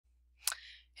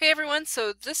Hey everyone,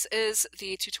 so this is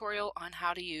the tutorial on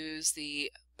how to use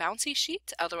the bouncy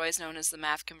sheet, otherwise known as the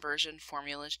math conversion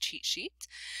formula cheat sheet.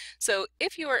 So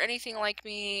if you are anything like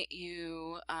me,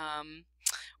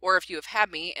 or if you have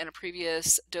had me in a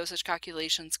previous dosage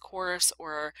calculations course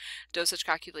or dosage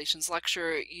calculations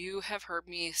lecture, you have heard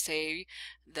me say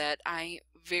that I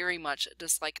very much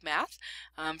dislike math.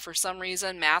 For some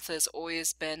reason, math has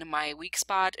always been my weak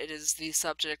spot. It is the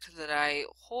subject that I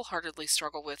wholeheartedly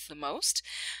struggle with the most.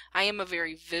 I am a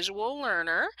very visual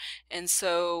learner, and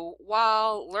so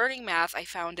while learning math, I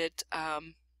found it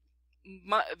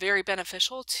very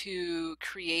beneficial to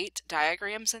create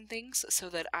diagrams and things so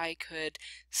that I could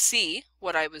see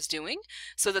what I was doing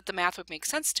so that the math would make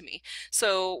sense to me.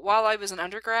 So while I was an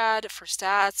undergrad for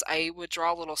stats, I would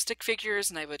draw little stick figures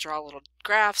and I would draw little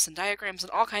graphs and diagrams and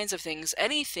all kinds of things,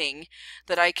 anything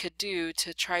that I could do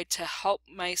to try to help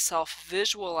myself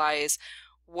visualize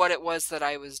what it was that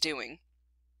I was doing.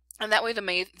 And that way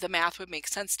the math would make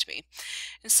sense to me.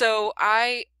 And so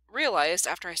I realized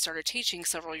after I started teaching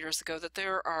several years ago that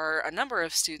there are a number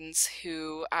of students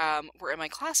who were in my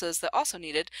classes that also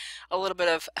needed a little bit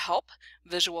of help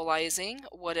visualizing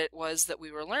what it was that we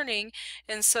were learning.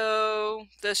 And so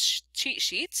this cheat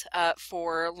sheet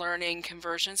for learning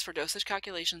conversions for dosage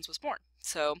calculations was born.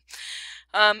 So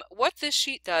what this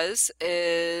sheet does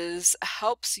is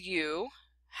helps you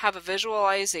have a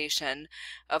visualization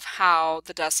of how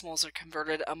the decimals are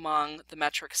converted among the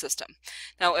metric system.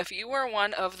 Now, if you are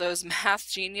one of those math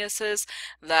geniuses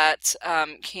that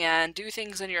can do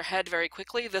things in your head very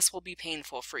quickly, this will be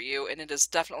painful for you, and it is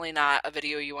definitely not a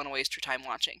video you want to waste your time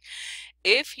watching.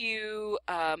 If you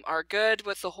are good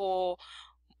with the whole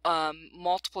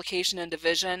multiplication and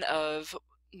division of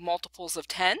multiples of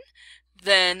 10,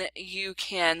 then you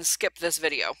can skip this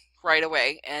video right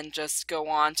away and just go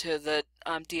on to the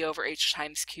d over h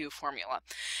times q formula.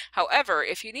 However,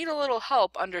 if you need a little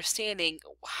help understanding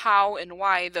how and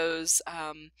why those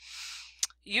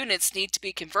units need to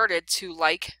be converted to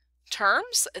like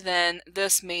terms, then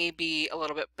this may be a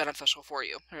little bit beneficial for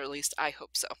you, or at least I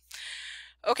hope so.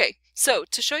 Okay, so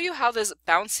to show you how this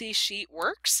bouncy sheet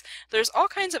works, there's all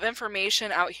kinds of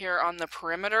information out here on the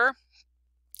perimeter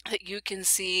that you can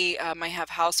see. I have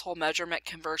household measurement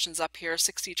conversions up here.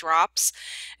 60 drops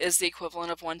is the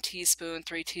equivalent of 1 teaspoon,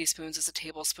 3 teaspoons is a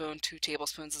tablespoon, 2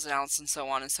 tablespoons is an ounce, and so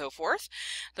on and so forth.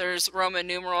 There's Roman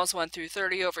numerals 1 through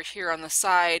 30 over here on the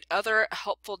side. Other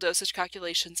helpful dosage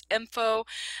calculations info.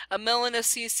 A mil and a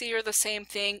cc are the same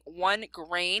thing. 1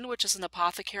 grain, which is an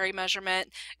apothecary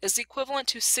measurement, is the equivalent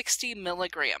to 60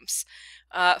 milligrams.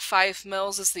 5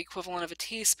 mils is the equivalent of a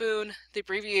teaspoon. The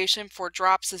abbreviation for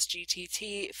drops is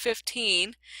GTT.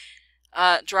 15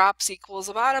 drops equals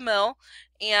about a mil,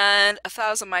 and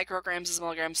 1,000 micrograms is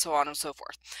milligrams, so on and so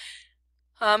forth.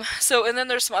 And then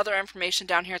there's some other information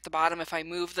down here at the bottom. If I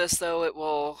move this, though, it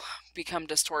will become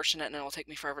distortionate and it will take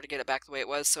me forever to get it back the way it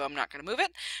was, so I'm not going to move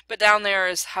it. But down there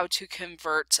is how to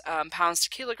convert pounds to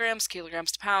kilograms,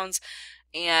 kilograms to pounds,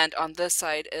 and on this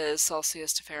side is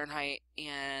Celsius to Fahrenheit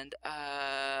and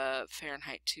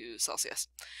Fahrenheit to Celsius.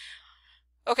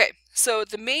 Okay, so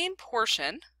the main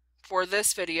portion for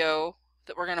this video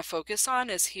that we're going to focus on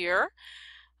is here.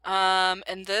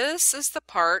 And this is the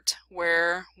part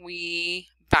where we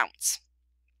bounce.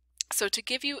 So to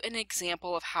give you an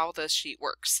example of how this sheet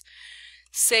works,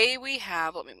 say we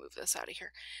have, let me move this out of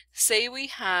here. Say we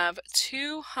have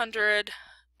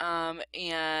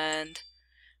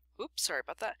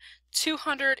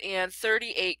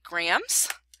 238 grams,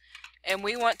 and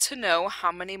we want to know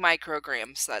how many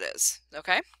micrograms that is,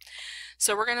 okay?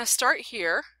 So we're going to start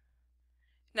here.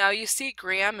 Now you see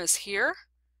gram is here,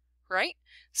 right?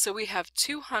 So we have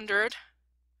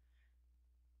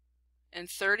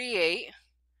 238,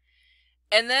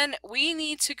 and then we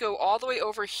need to go all the way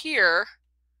over here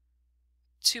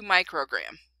to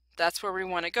microgram. That's where we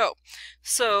want to go.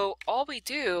 So all we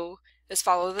do is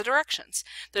follow the directions.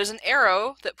 There's an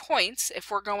arrow that points,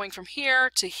 if we're going from here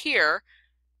to here,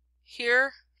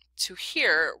 here to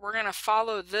here, we're going to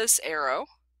follow this arrow,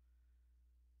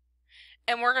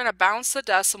 and we're going to bounce the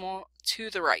decimal to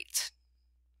the right.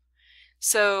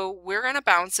 So we're going to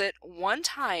bounce it 1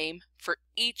 time for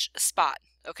each spot,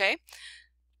 okay?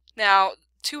 Now,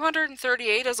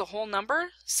 238 is a whole number,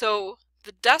 so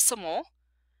the decimal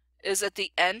is at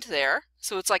the end there,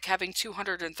 so it's like having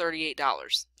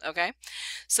 $238, okay?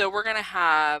 So we're going to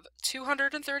have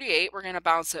 238, we're going to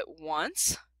bounce it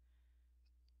once,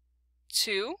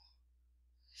 2,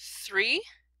 3,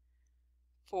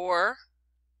 4,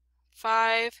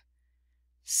 5,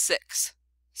 6.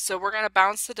 So we're going to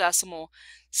bounce the decimal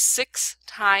 6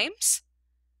 times,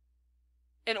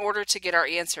 in order to get our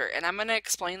answer. And I'm going to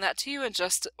explain that to you in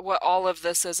just what all of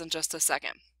this is in just a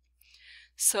second.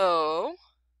 So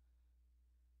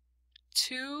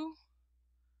 2,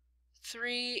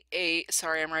 3, 8,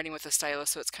 sorry, I'm writing with a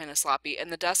stylus, so it's kind of sloppy,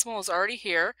 and the decimal is already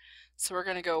here, so we're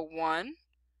going to go 1,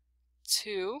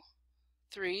 2,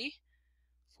 3,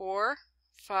 4,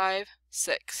 5,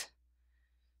 6.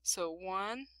 So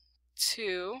 1,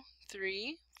 2,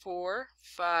 3, 4,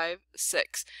 5,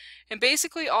 6. And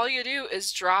basically all you do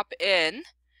is drop in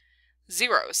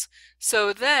zeros.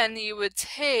 So then you would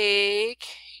take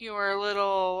your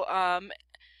little,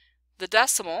 the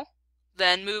decimal,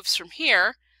 then moves from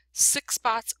here 6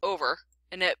 spots over,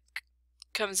 and it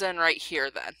comes in right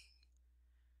here then.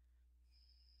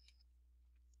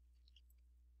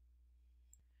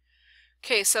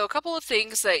 Okay, so a couple of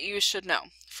things that you should know.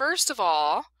 First of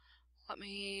all, let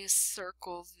me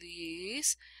circle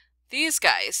these. These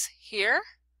guys here,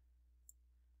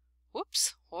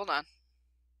 whoops, hold on.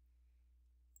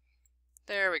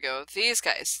 There we go, these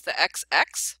guys, the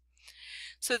XX.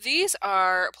 So these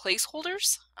are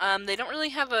placeholders. They don't really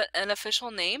have an official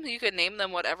name. You could name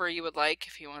them whatever you would like.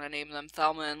 If you want to name them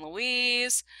Thelma and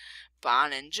Louise,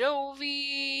 Bon and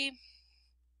Jovi,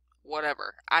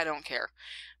 whatever, I don't care.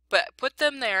 But put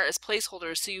them there as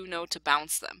placeholders so you know to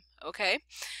bounce them, okay?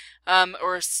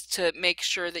 Or to make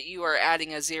sure that you are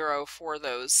adding a 0 for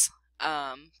those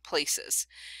places.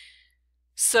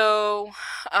 So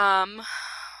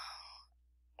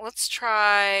let's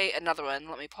try another one.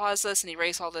 Let me pause this and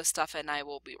erase all this stuff and I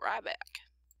will be right back.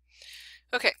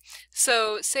 Okay,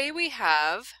 so say we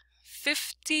have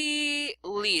 50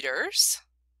 liters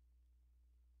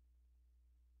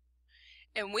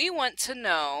and we want to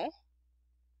know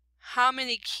how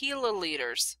many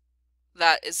kiloliters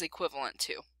that is equivalent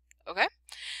to. Okay,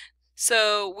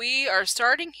 so we are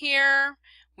starting here,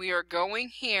 we are going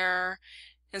here,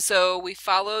 and so we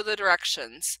follow the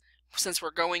directions. Since we're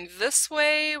going this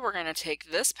way, we're going to take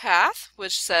this path,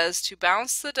 which says to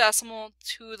bounce the decimal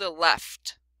to the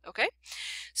left. Okay,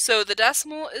 so the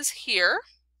decimal is here,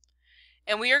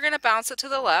 and we are going to bounce it to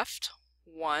the left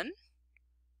 1,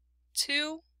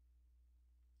 2,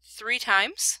 3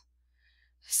 times.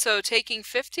 So taking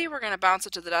 50, we're going to bounce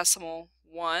it to the decimal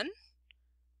 1,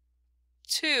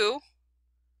 2,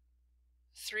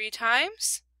 3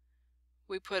 times.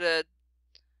 We put a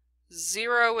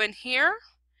 0 in here,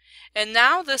 and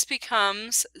now this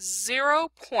becomes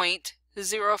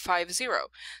 0.050.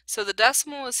 So the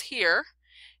decimal is here,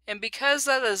 and because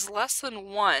that is less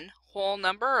than 1 whole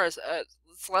number, or it's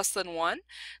less than 1,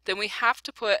 then we have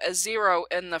to put a 0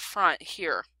 in the front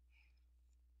here.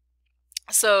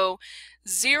 So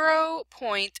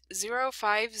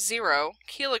 0.050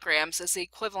 kilograms is the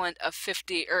equivalent of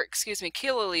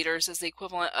kiloliters is the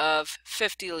equivalent of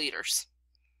 50 liters.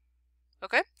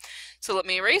 Okay, so let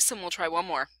me erase and we'll try one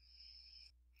more.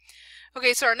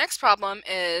 Okay, so our next problem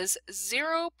is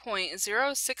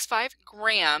 0.065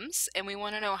 grams, and we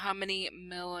want to know how many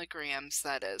milligrams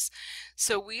that is.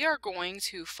 So we are going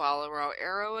to follow our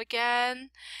arrow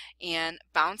again and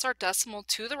bounce our decimal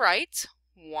to the right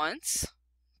once,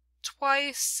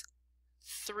 twice,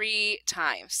 3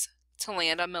 times to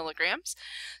land on milligrams.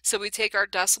 So we take our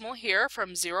decimal here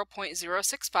from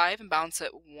 0.065 and bounce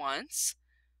it once,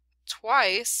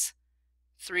 twice,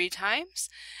 3 times,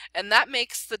 and that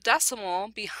makes the decimal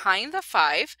behind the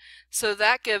 5, so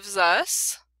that gives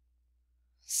us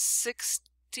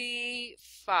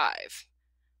 65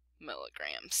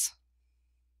 milligrams.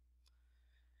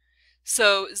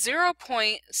 So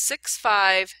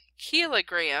 0.65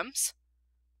 kilograms,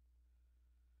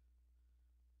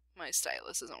 my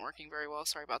stylus isn't working very well,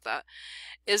 sorry about that,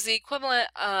 is the equivalent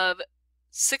of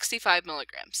 65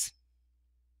 milligrams.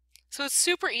 So it's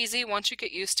super easy once you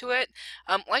get used to it.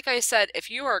 Like I said, if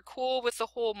you are cool with the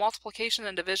whole multiplication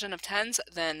and division of tens,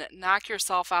 then knock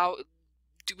yourself out.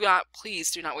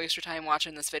 Please do not waste your time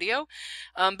watching this video.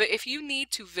 But if you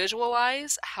need to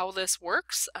visualize how this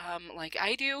works, like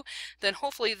I do, then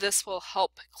hopefully this will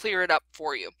help clear it up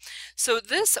for you. So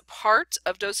this part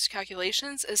of dosage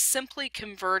calculations is simply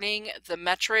converting the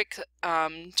metric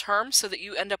terms so that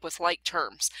you end up with like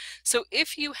terms. So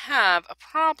if you have a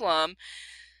problem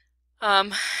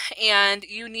and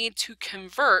you need to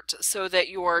convert so that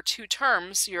your two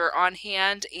terms, your on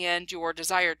hand and your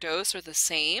desired dose, are the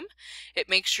same, it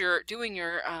makes your doing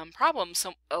your problem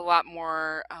a lot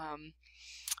more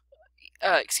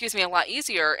a lot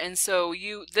easier. And so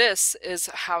this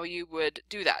is how you would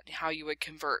do that, how you would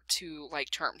convert to like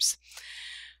terms.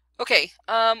 Okay,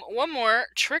 one more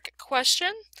trick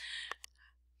question.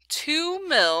 2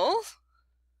 mils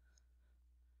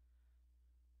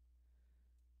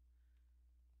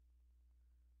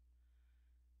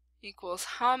equals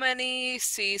how many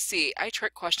cc? I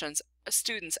trick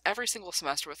students every single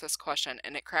semester with this question,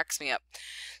 and it cracks me up.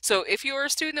 So if you're a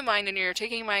student of mine and you're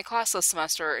taking my class this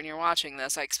semester and you're watching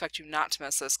this, I expect you not to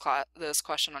miss this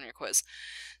question on your quiz.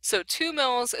 So 2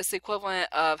 mils is the equivalent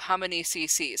of how many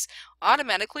cc's?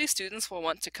 Automatically, students will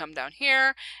want to come down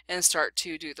here and start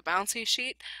to do the bouncy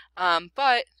sheet,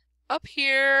 but up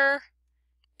here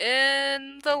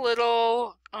in the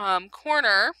little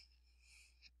corner,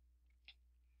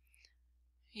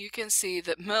 you can see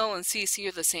that mil and cc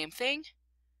are the same thing.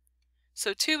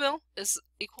 So 2 mil is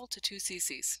equal to 2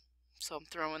 cc's. So I'm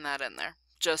throwing that in there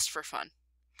just for fun.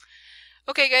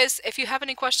 Okay guys, if you have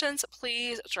any questions,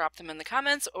 please drop them in the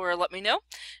comments or let me know,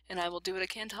 and I will do what I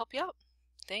can to help you out.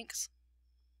 Thanks.